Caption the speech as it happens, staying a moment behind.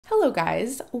Hello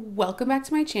guys, welcome back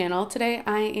to my channel. Today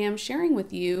I am sharing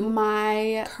with you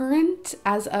my current,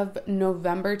 as of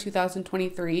November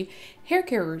 2023, hair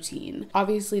care routine.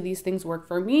 Obviously these things work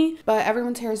for me, but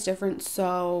everyone's hair is different,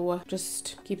 so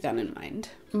just keep that in mind.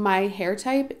 My hair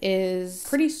type is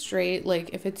pretty straight.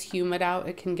 Like if it's humid out,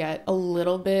 it can get a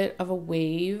little bit of a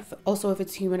wave. Also, if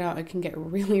it's humid out, it can get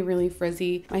really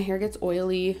frizzy. My hair gets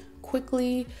oily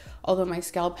quickly, although my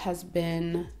scalp has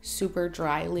been super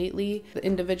dry lately. The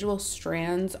individual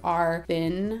strands are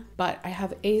thin, but I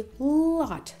have a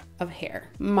lot of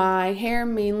hair. My hair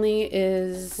mainly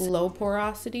is low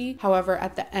porosity. However,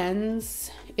 at the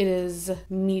ends, it is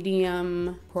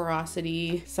medium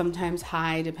porosity, sometimes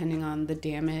high depending on the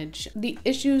damage. The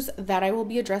issues that I will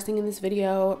be addressing in this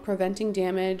video: preventing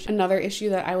damage. Another issue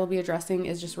that I will be addressing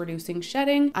is just reducing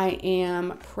shedding. I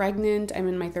am pregnant. I'm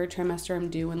in my 3rd trimester. I'm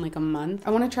due in like a month.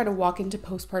 I want to try to walk into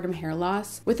postpartum hair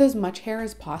loss with as much hair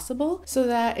as possible so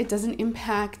that it doesn't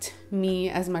impact me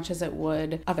as much as it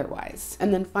would otherwise.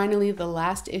 And then finally, the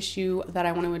last issue that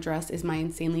I want to address is my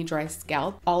insanely dry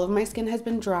scalp. All of my skin has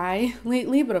been dry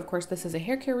lately, but of course this is a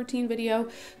hair care routine video,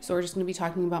 so we're just going to be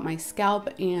talking about my scalp,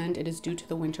 and it is due to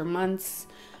the winter months.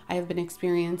 I have been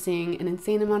experiencing an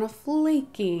insane amount of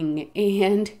flaking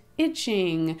and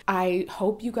itching. I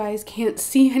hope you guys can't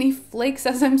see any flakes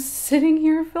as I'm sitting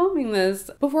here filming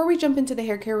this. Before we jump into the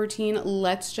hair care routine,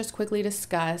 let's just quickly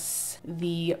discuss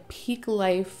the Peak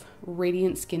Life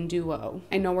Radiant Skin Duo.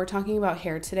 I know we're talking about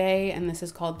hair today, and this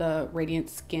is called the Radiant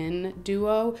Skin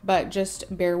Duo, but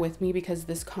just bear with me because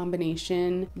this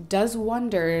combination does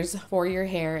wonders for your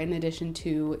hair in addition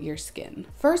to your skin.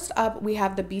 First up, we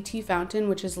have the BT Fountain,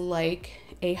 which is like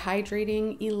a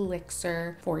hydrating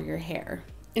elixir for your hair.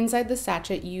 Inside the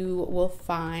sachet, you will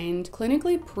find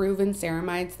clinically proven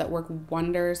ceramides that work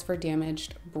wonders for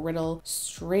damaged, brittle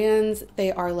strands.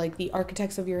 They are like the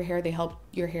architects of your hair. They help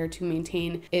your hair to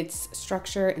maintain its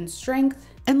structure and strength.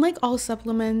 And like all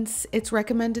supplements, it's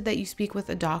recommended that you speak with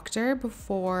a doctor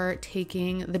before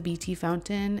taking the BT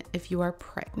Fountain if you are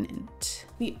pregnant.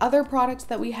 The other product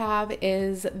that we have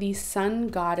is the Sun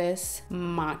Goddess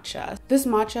Matcha. This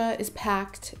matcha is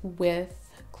packed with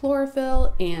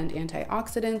chlorophyll and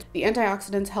antioxidants. The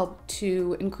antioxidants help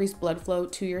to increase blood flow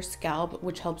to your scalp,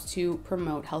 which helps to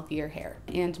promote healthier hair.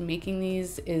 And making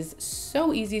these is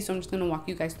so easy, so I'm just gonna walk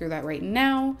you guys through that right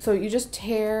now. So you just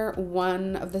tear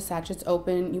one of the sachets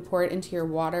open, you pour it into your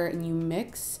water, and you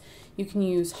mix. You can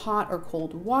use hot or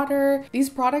cold water. These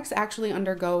products actually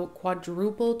undergo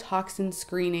quadruple toxin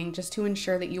screening just to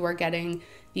ensure that you are getting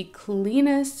the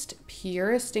cleanest,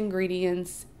 purest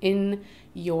ingredients in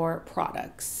your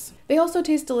products. They also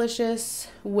taste delicious,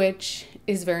 which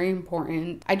is very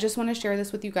important. I just want to share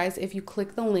this with you guys. If you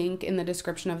click the link in the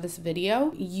description of this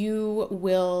video, you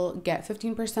will get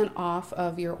 15% off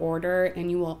of your order,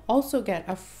 and you will also get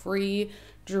a free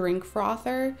drink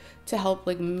frother to help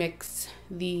like mix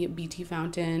the BT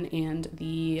Fountain and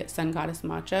the Sun Goddess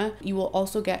Matcha. You will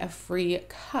also get a free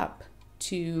cup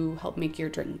to help make your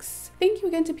drinks. Thank you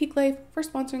again to Peak Life for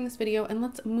sponsoring this video, and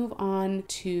let's move on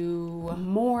to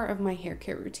more of my hair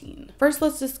care routine. First,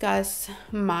 let's discuss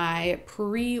my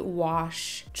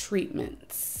pre-wash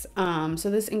treatments.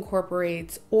 So this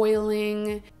incorporates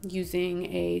oiling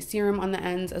using a serum on the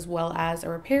ends as well as a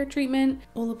repair treatment,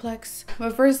 Olaplex.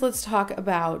 But first, let's talk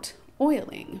about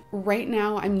oiling. Right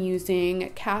now, I'm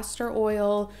using castor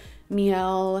oil,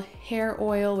 Mielle hair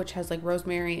oil, which has like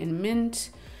rosemary and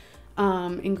mint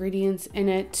ingredients in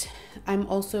it. I'm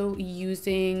also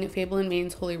using Fable &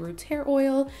 Main's Holiroots hair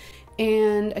oil,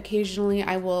 and occasionally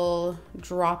I will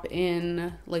drop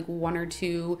in like 1 or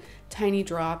 2 tiny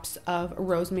drops of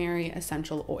rosemary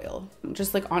essential oil.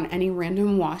 Just like on any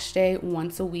random wash day,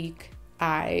 once a week,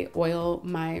 I oil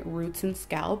my roots and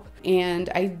scalp,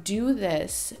 and I do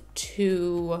this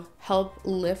to help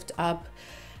lift up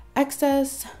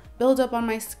excess buildup on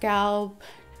my scalp.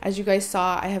 As you guys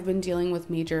saw, I have been dealing with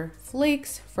major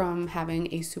flakes from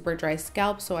having a super dry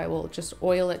scalp, so I will just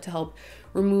oil it to help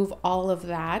remove all of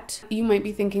that. You might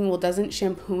be thinking, well, doesn't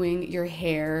shampooing your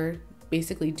hair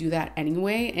basically do that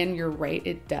anyway? And you're right,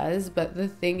 it does. But the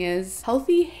thing is,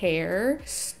 healthy hair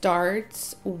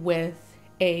starts with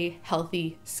a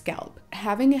healthy scalp.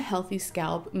 Having a healthy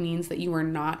scalp means that you are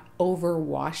not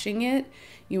overwashing it,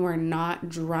 you are not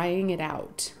drying it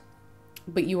out,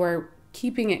 but you are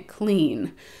keeping it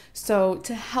clean. So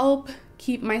to help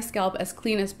keep my scalp as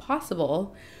clean as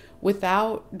possible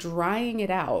without drying it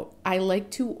out, I like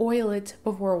to oil it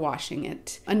before washing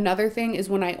it. Another thing is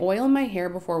when I oil my hair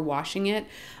before washing it,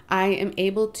 I am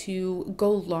able to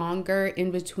go longer in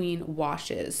between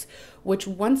washes, which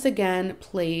once again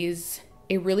plays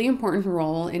a really important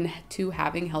role into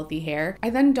having healthy hair. I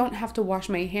then don't have to wash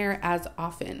my hair as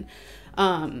often,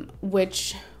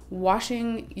 which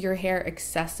washing your hair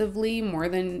excessively more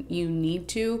than you need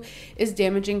to is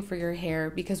damaging for your hair,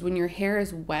 because when your hair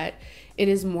is wet, it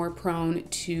is more prone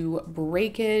to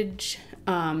breakage.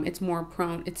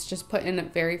 It's just put in a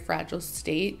very fragile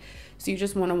state. So you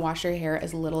just want to wash your hair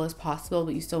as little as possible,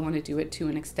 but you still want to do it to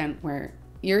an extent where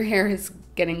your hair is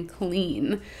getting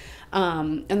clean.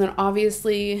 And then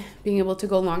obviously being able to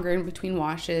go longer in between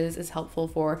washes is helpful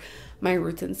for my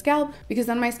roots and scalp, because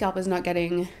then my scalp is not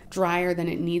getting drier than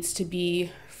it needs to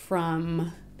be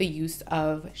from the use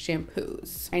of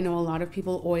shampoos. I know a lot of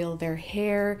people oil their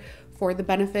hair for the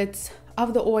benefits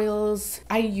of the oils.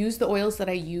 I use the oils that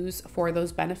I use for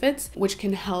those benefits, which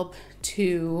can help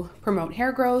to promote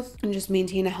hair growth and just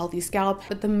maintain a healthy scalp.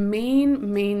 But the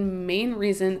main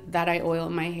reason that I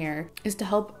oil my hair is to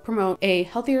help promote a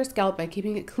healthier scalp by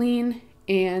keeping it clean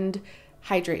and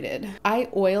hydrated. I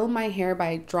oil my hair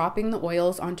by dropping the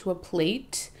oils onto a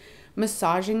plate,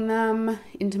 massaging them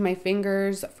into my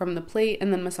fingers from the plate,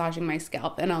 and then massaging my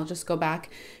scalp. And I'll just go back,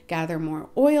 gather more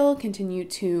oil, continue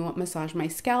to massage my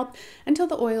scalp until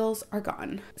the oils are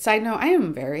gone. Side note, I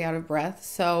am very out of breath,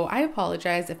 so I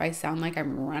apologize if I sound like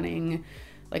I'm running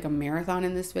like a marathon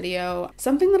in this video.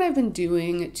 Something that I've been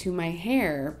doing to my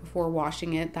hair before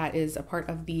washing it that is a part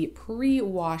of the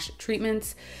pre-wash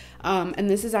treatments, and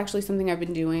this is actually something I've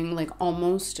been doing like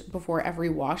almost before every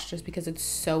wash just because it's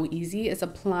so easy, is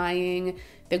applying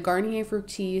the Garnier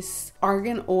Fructis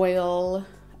Argan Oil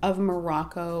of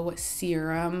Morocco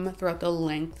serum throughout the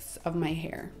lengths of my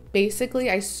hair. Basically,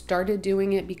 I started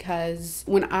doing it because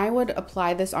when I would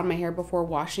apply this on my hair before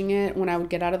washing it, when I would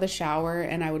get out of the shower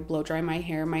and I would blow dry my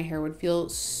hair would feel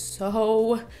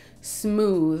so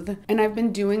smooth. And I've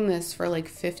been doing this for like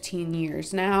 15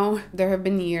 years now. There have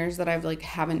been years that I've like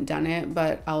haven't done it,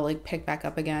 but I'll like pick back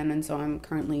up again. And so I'm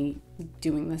currently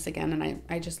doing this again, and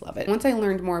I just love it. Once I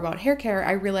learned more about hair care,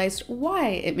 I realized why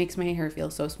it makes my hair feel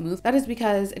so smooth. That is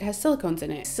because it has silicones in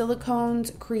it.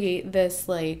 Silicones create this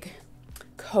like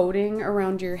coating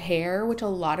around your hair, which a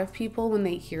lot of people, when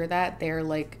they hear that, they're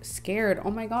like scared. Oh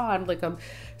my God, like a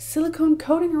silicone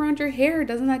coating around your hair,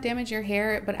 doesn't that damage your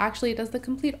hair? But actually it does the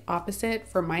complete opposite,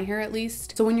 for my hair at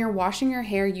least. So when you're washing your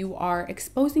hair, you are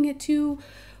exposing it to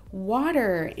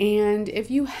water, and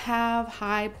if you have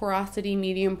high porosity,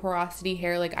 medium porosity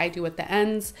hair like I do at the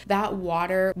ends, that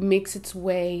water makes its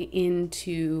way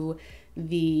into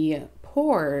the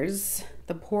pores,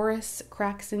 the porous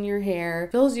cracks in your hair,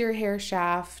 fills your hair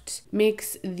shaft,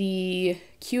 makes the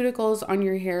cuticles on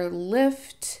your hair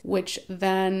lift, which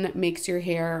then makes your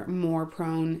hair more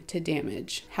prone to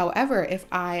damage. However, if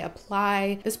I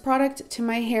apply this product to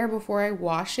my hair before I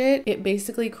wash it, it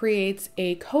basically creates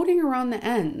a coating around the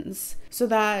ends so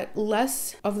that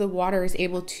less of the water is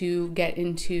able to get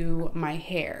into my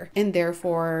hair, and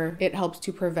therefore it helps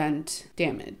to prevent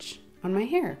damage on my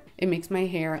hair. It makes my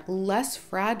hair less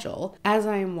fragile as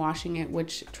I am washing it,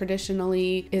 which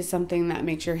traditionally is something that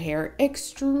makes your hair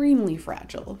extremely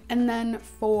fragile. And then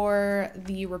for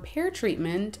the repair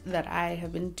treatment that I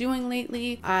have been doing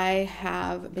lately, I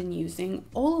have been using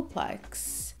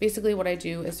Olaplex. Basically what I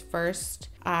do is first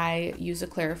I use a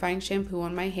clarifying shampoo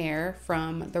on my hair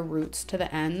from the roots to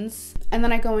the ends, and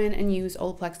then I go in and use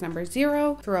Olaplex number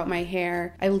 0 throughout my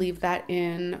hair. I leave that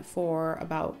in for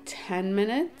about 10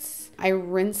 minutes. I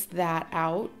rinse that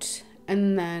out,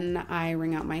 and then I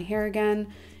wring out my hair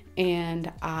again,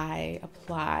 and I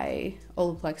apply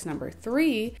Olaplex number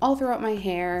 3 all throughout my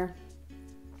hair.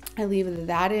 I leave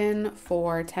that in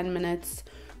for 10 minutes,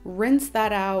 rinse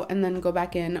that out, and then go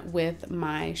back in with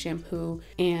my shampoo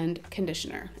and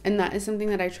conditioner. And that is something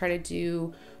that I try to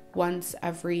do once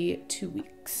every 2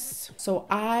 weeks. So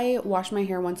I wash my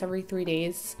hair once every 3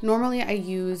 days. Normally I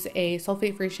use a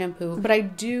sulfate-free shampoo, but I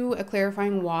do a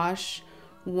clarifying wash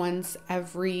once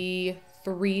every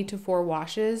 3 to 4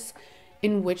 washes,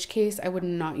 in which case I would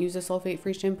not use a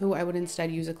sulfate-free shampoo. I would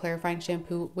instead use a clarifying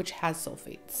shampoo which has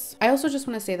sulfates. I also just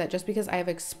want to say that just because I have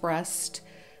expressed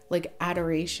like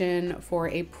adoration for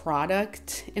a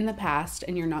product in the past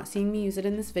and you're not seeing me use it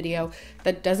in this video,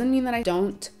 that doesn't mean that I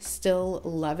don't still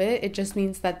love it. It just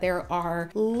means that there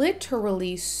are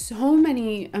literally so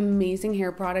many amazing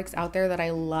hair products out there that I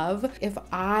love. If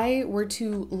I were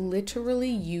to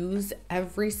literally use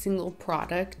every single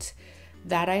product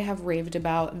that I have raved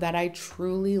about, that I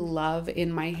truly love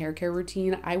in my hair care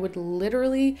routine, I would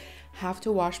literally have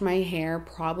to wash my hair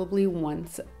probably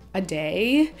once a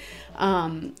day.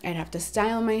 I'd have to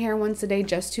style my hair once a day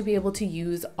just to be able to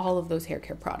use all of those hair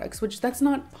care products, which that's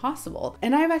not possible.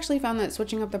 And I've actually found that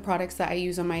switching up the products that I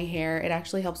use on my hair, it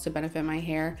actually helps to benefit my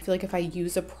hair. I feel like if I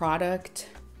use a product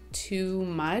too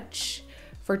much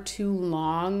for too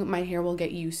long, my hair will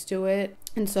get used to it.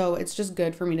 And so it's just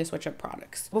good for me to switch up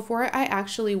products. Before I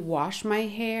actually wash my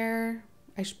hair,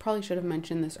 I probably should have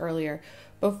mentioned this earlier.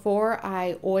 Before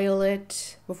I oil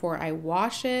it, before I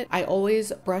wash it, I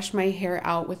always brush my hair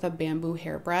out with a bamboo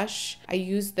hairbrush. I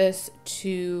use this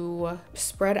to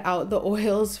spread out the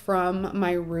oils from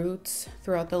my roots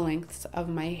throughout the lengths of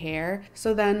my hair.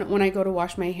 So then when I go to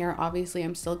wash my hair, obviously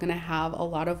I'm still gonna have a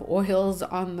lot of oils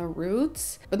on the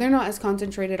roots, but they're not as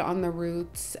concentrated on the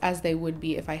roots as they would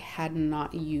be if I had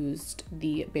not used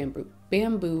the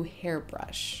bamboo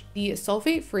hairbrush. The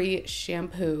sulfate-free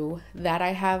shampoo that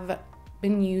I have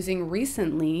been using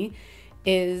recently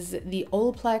is the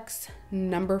Olaplex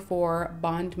No. 4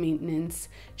 Bond Maintenance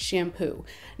Shampoo.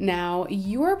 Now,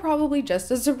 you are probably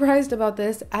just as surprised about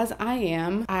this as I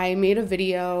am. I made a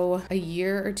video a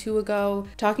year or two ago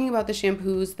talking about the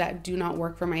shampoos that do not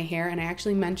work for my hair, and I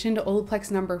actually mentioned Olaplex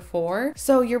No. 4.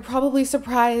 So you're probably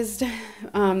surprised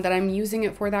that I'm using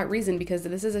it for that reason, because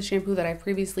this is a shampoo that I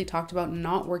previously talked about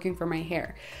not working for my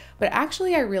hair. But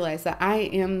actually I realized that I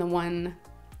am the one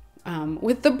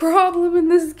with the problem in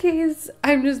this case.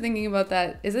 I'm just thinking about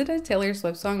that. Is it a Taylor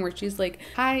Swift song where she's like,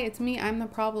 "Hi, it's me, I'm the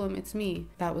problem, it's me"?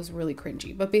 That was really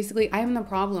cringy. But basically, I am the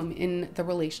problem in the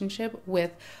relationship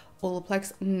with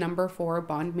Olaplex No. 4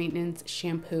 Bond Maintenance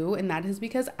Shampoo, and that is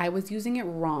because I was using it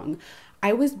wrong.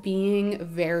 I was being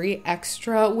very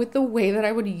extra with the way that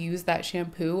I would use that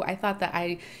shampoo. I thought that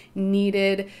I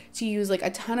needed to use like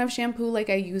a ton of shampoo like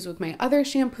I use with my other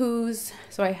shampoos.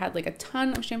 So I had like a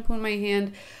ton of shampoo in my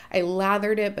hand. I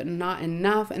lathered it, but not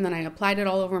enough. And then I applied it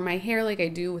all over my hair like I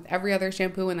do with every other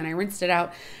shampoo. And then I rinsed it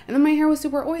out. And then my hair was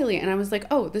super oily. And I was like,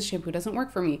 oh, this shampoo doesn't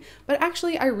work for me. But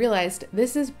actually, I realized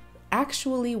this is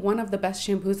actually one of the best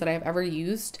shampoos that I've ever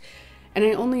used. And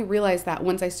I only realized that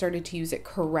once I started to use it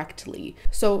correctly.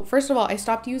 So first of all, I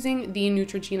stopped using the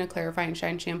Neutrogena Clarify and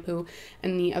Shine shampoo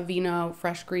and the Aveeno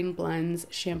Fresh Green Blends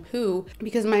shampoo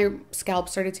because my scalp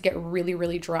started to get really,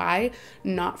 really dry,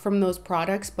 not from those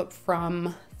products, but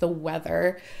from the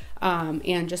weather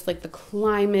and just like the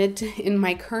climate in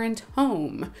my current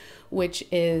home, which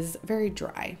is very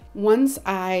dry. Once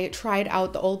I tried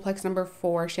out the Olaplex No.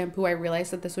 4 shampoo, I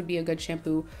realized that this would be a good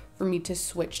shampoo for me to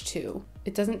switch to.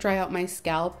 It doesn't dry out my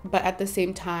scalp, but at the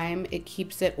same time, it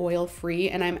keeps it oil free,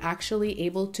 and I'm actually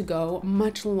able to go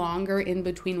much longer in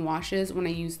between washes when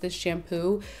I use this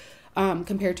shampoo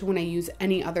compared to when I use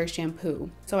any other shampoo.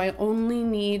 So I only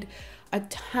need a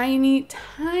tiny,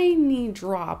 tiny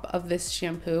drop of this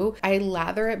shampoo. I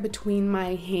lather it between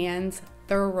my hands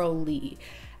thoroughly,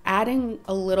 adding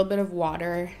a little bit of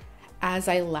water as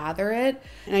I lather it,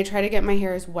 and I try to get my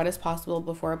hair as wet as possible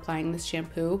before applying this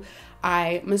shampoo.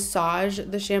 I massage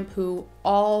the shampoo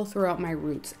all throughout my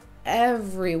roots,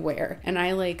 everywhere, and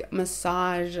I like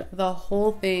massage the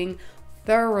whole thing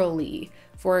thoroughly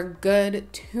for a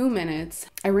good 2 minutes.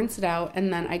 I rinse it out,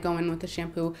 and then I go in with the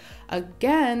shampoo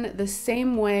again the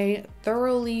same way,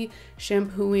 thoroughly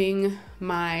shampooing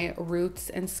my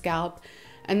roots and scalp,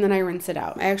 and then I rinse it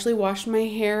out. I actually washed my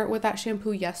hair with that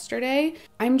shampoo yesterday.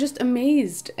 I'm just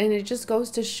amazed, and it just goes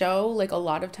to show, like, a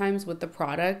lot of times with the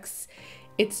products,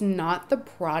 it's not the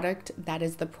product that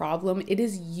is the problem, it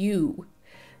is you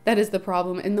that is the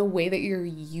problem in the way that you're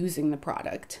using the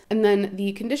product. And then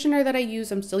the conditioner that I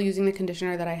use, I'm still using the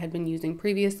conditioner that I had been using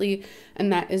previously,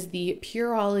 and that is the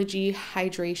Pureology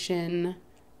Hydration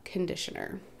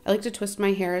Conditioner. I like to twist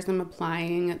my hair as I'm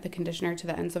applying the conditioner to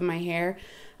the ends of my hair,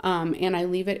 and I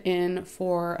leave it in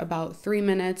for about 3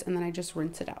 minutes, and then I just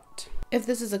rinse it out. If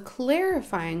this is a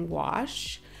clarifying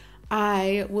wash,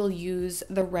 I will use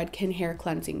the Redken hair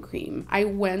cleansing cream. I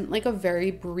went like a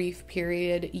very brief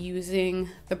period using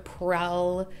the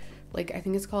Prel, like I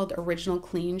think it's called Original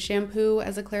Clean shampoo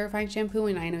as a clarifying shampoo,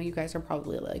 and I know you guys are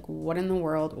probably like, what in the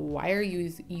world? Why are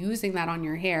you using that on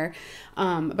your hair?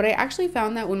 But I actually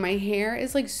found that when my hair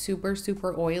is like super,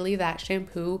 super oily, that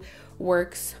shampoo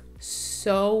works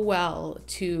so well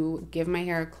to give my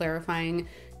hair a clarifying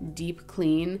deep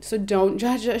clean. So don't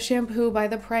judge a shampoo by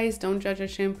the price, don't judge a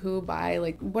shampoo by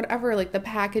like whatever, like the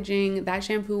packaging. That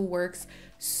shampoo works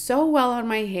so well on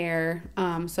my hair.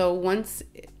 So once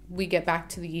we get back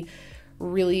to the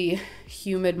really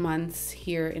humid months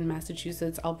here in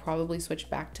Massachusetts, I'll probably switch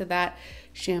back to that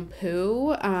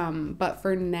shampoo. But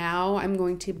for now, I'm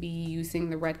going to be using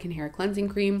the Redken hair cleansing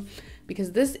cream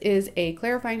because this is a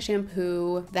clarifying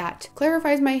shampoo that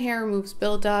clarifies my hair, removes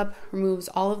buildup, removes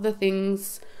all of the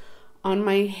things on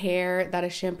my hair that a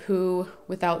shampoo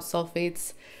without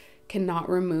sulfates cannot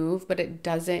remove, but it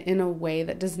does it in a way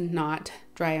that does not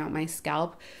dry out my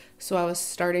scalp. So I was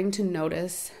starting to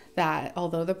notice that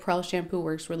although the Pureology shampoo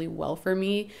works really well for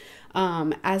me,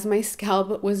 as my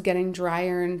scalp was getting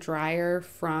drier and drier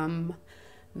from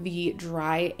the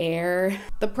dry air,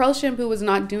 the Pureology shampoo was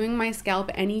not doing my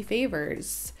scalp any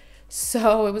favors.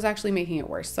 So it was actually making it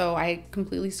worse. So I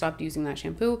completely stopped using that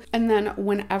shampoo. And then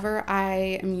whenever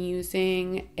I am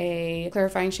using a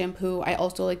clarifying shampoo, I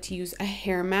also like to use a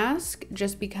hair mask,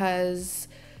 just because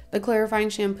the clarifying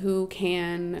shampoo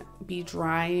can be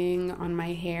drying on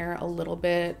my hair a little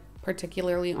bit,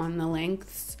 particularly on the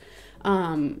lengths.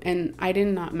 And I did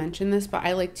not mention this, but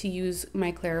I like to use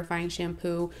my clarifying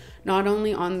shampoo not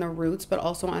only on the roots, but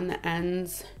also on the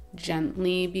ends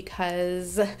gently,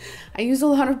 because I use a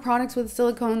lot of products with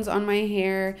silicones on my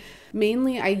hair.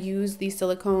 Mainly I use the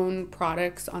silicone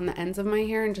products on the ends of my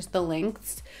hair and just the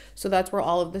lengths, so that's where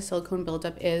all of the silicone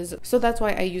buildup is. So that's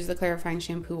why I use the clarifying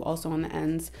shampoo also on the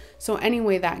ends. So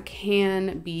anyway, that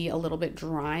can be a little bit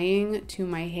drying to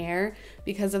my hair.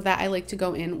 Because of that, I like to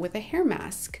go in with a hair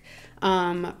mask.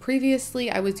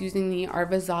 Previously I was using the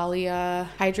Arvazalia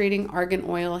Hydrating Argan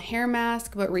Oil hair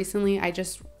mask, but recently I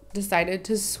just decided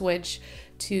to switch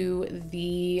to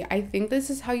the, I think this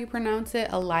is how you pronounce it,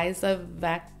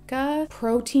 Elizavecca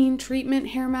protein treatment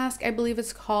hair mask, I believe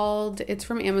it's called. It's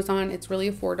from Amazon. It's really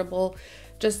affordable,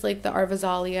 just like the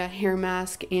Arvazalia hair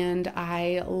mask, and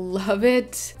I love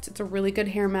it. It's a really good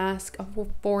hair mask,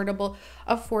 affordable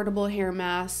hair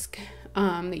mask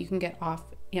that you can get off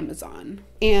Amazon.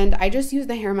 And I just use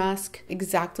the hair mask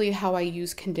exactly how I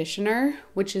use conditioner,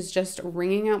 which is just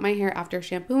wringing out my hair after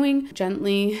shampooing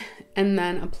gently and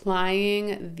then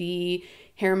applying the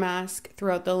hair mask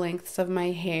throughout the lengths of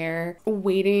my hair,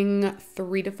 waiting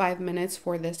 3 to 5 minutes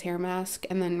for this hair mask,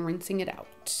 and then rinsing it out.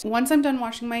 Once I'm done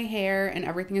washing my hair and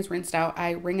everything is rinsed out,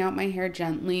 I wring out my hair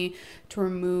gently to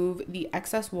remove the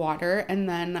excess water, and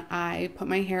then I put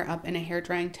my hair up in a hair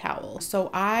drying towel. So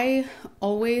I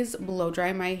always blow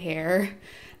dry my hair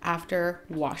after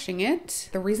washing it.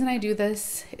 The reason I do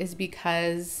this is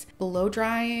because blow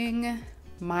drying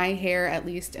my hair, at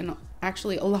least, and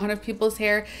actually a lot of people's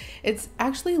hair, it's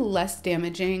actually less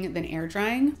damaging than air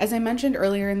drying. As I mentioned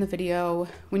earlier in the video,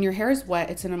 when your hair is wet,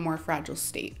 it's in a more fragile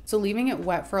state. So leaving it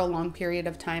wet for a long period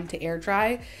of time to air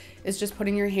dry is just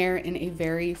putting your hair in a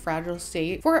very fragile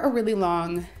state for a really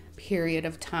long period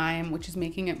of time, which is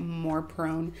making it more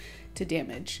prone to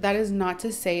damage. That is not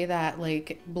to say that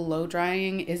like blow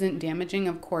drying isn't damaging.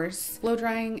 Of course, blow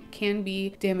drying can be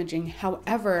damaging.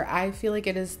 However, I feel like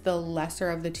it is the lesser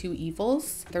of the two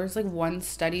evils. There was like one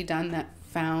study done that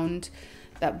found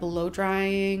that blow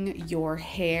drying your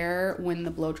hair when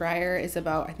the blow dryer is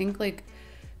about, I think, like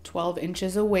 12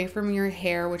 inches away from your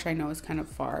hair, which I know is kind of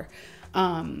far,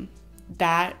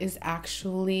 that is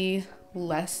actually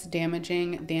less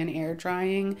damaging than air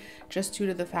drying, just due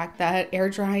to the fact that air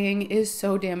drying is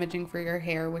so damaging for your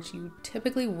hair, which you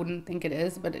typically wouldn't think it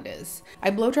is, but it is.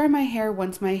 I blow dry my hair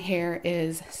once my hair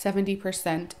is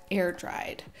 70% air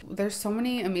dried. There's so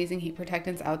many amazing heat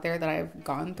protectants out there that I've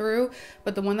gone through,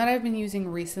 but the one that I've been using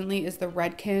recently is the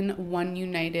Redken One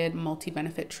United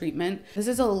Multi-Benefit Treatment. This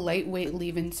is a lightweight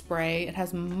leave-in spray. It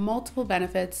has multiple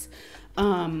benefits,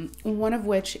 one of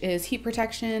which is heat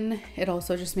protection. It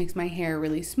also just makes my hair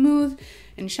really smooth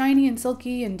and shiny and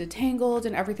silky and detangled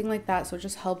and everything like that. So it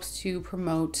just helps to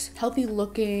promote healthy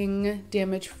looking,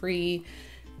 damage-free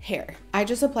hair. I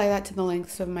just apply that to the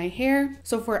lengths of my hair.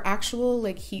 So for actual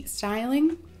like heat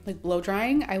styling, like blow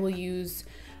drying, I will use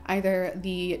either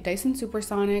the Dyson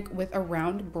Supersonic with a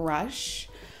round brush,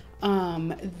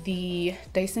 the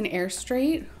Dyson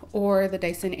Airstrait, or the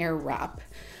Dyson Airwrap.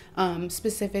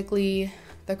 Specifically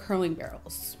the curling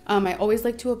barrels. I always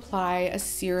like to apply a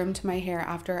serum to my hair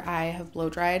after I have blow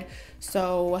dried.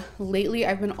 So lately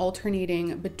I've been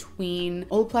alternating between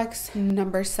Olaplex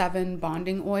No. 7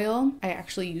 bonding oil. I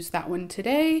actually used that one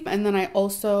today. And then I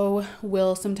also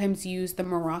will sometimes use the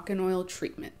Moroccanoil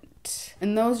treatment.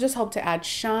 And those just help to add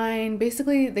shine.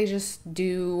 Basically, they just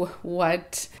do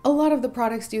what a lot of the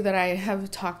products do that I have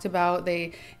talked about.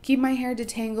 They keep my hair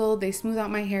detangled, they smooth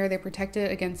out my hair, they protect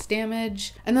it against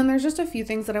damage. And then there's just a few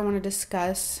things that I want to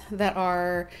discuss that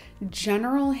are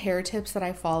general hair tips that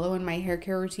I follow in my hair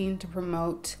care routine to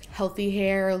promote healthy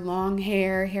hair, long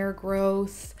hair, hair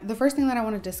growth. The first thing that I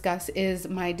want to discuss is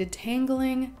my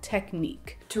detangling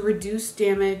technique. To reduce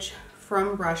damage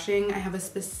from brushing, I have a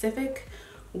specific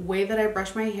way that I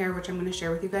brush my hair, which I'm going to share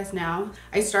with you guys now.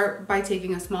 I start by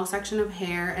taking a small section of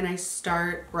hair and I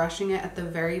start brushing it at the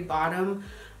very bottom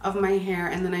of my hair,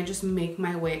 and then I just make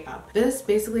my way up. This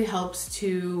basically helps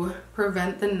to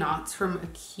prevent the knots from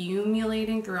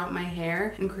accumulating throughout my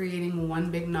hair and creating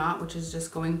one big knot, which is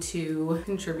just going to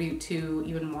contribute to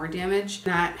even more damage.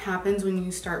 That happens when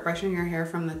you start brushing your hair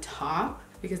from the top,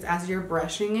 because as you're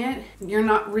brushing it, you're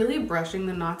not really brushing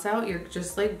the knots out, you're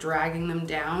just like dragging them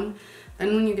down.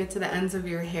 Then when you get to the ends of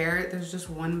your hair, there's just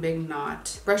one big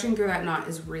knot. Brushing through that knot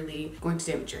is really going to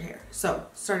damage your hair. So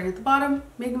starting at the bottom,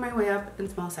 making my way up in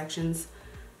small sections,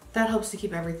 that helps to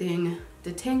keep everything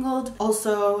detangled.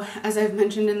 Also, as I've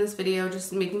mentioned in this video,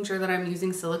 just making sure that I'm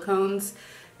using silicones,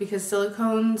 because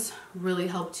silicones really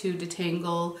help to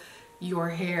detangle your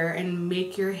hair and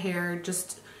make your hair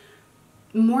just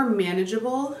more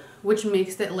manageable, which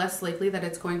makes it less likely that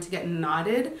it's going to get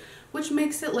knotted, which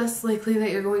makes it less likely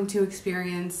that you're going to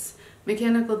experience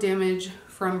mechanical damage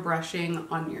from brushing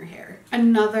on your hair.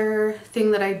 Another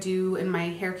thing that I do in my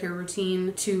hair care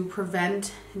routine to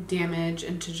prevent damage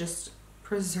and to just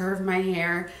preserve my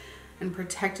hair and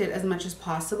protect it as much as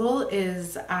possible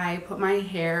is I put my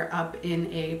hair up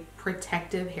in a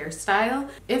protective hairstyle.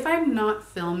 If I'm not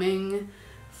filming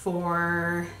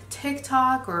for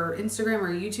TikTok or Instagram or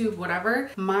YouTube, whatever,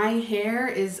 my hair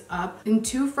is up in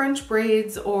 2 French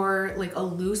braids or like a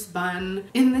loose bun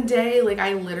in the day. Like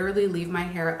I literally leave my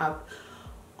hair up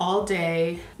all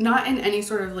day, not in any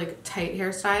sort of like tight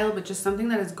hairstyle, but just something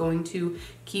that is going to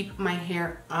keep my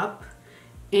hair up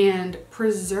and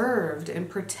preserved and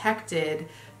protected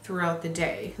throughout the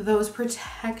day. Those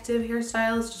protective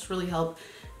hairstyles just really help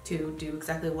to do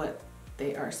exactly what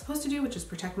they are supposed to do, which is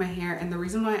protect my hair. And the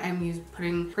reason why I'm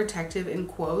putting protective in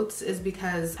quotes is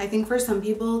because I think for some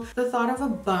people, the thought of a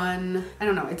bun, I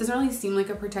don't know, it doesn't really seem like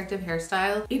a protective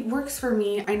hairstyle. It works for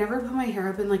me. I never put my hair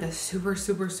up in like a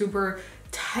super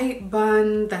tight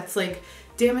bun that's like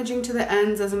damaging to the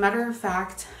ends. As a matter of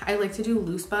fact, I like to do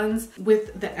loose buns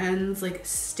with the ends like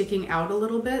sticking out a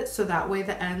little bit, so that way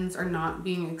the ends are not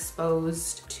being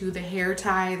exposed to the hair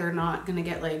tie. They're not gonna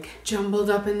get like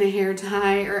jumbled up in the hair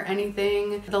tie or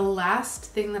anything. The last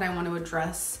thing that I want to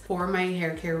address for my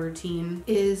hair care routine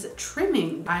is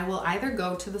trimming. I will either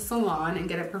go to the salon and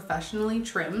get it professionally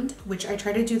trimmed, which I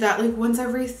try to do that like once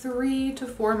every 3 to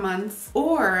 4 months,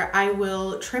 or I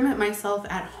will trim it myself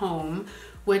at home,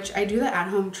 which I do the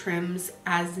at-home trims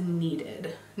as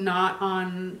needed, not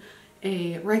on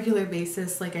a regular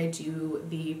basis like I do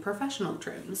the professional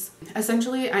trims.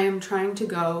 Essentially, I am trying to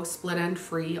go split end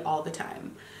free all the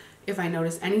time. If I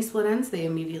notice any split ends, they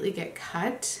immediately get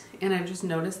cut, and I've just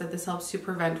noticed that this helps to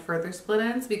prevent further split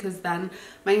ends, because then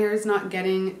my hair is not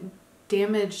getting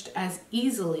damaged as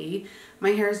easily.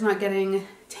 My hair is not getting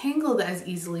tangled as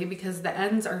easily because the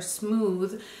ends are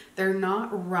smooth, they're not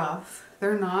rough,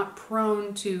 they're not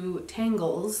prone to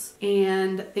tangles.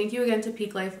 And thank you again to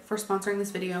Peak Life for sponsoring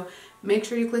this video. Make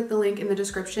sure you click the link in the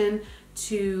description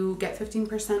to get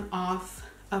 15% off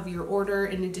of your order,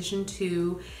 in addition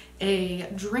to a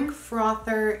drink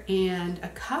frother and a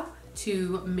cup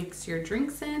to mix your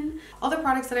drinks in. All the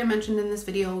products that I mentioned in this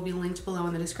video will be linked below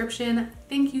in the description.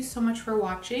 Thank you so much for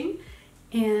watching,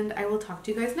 and I will talk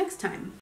to you guys next time.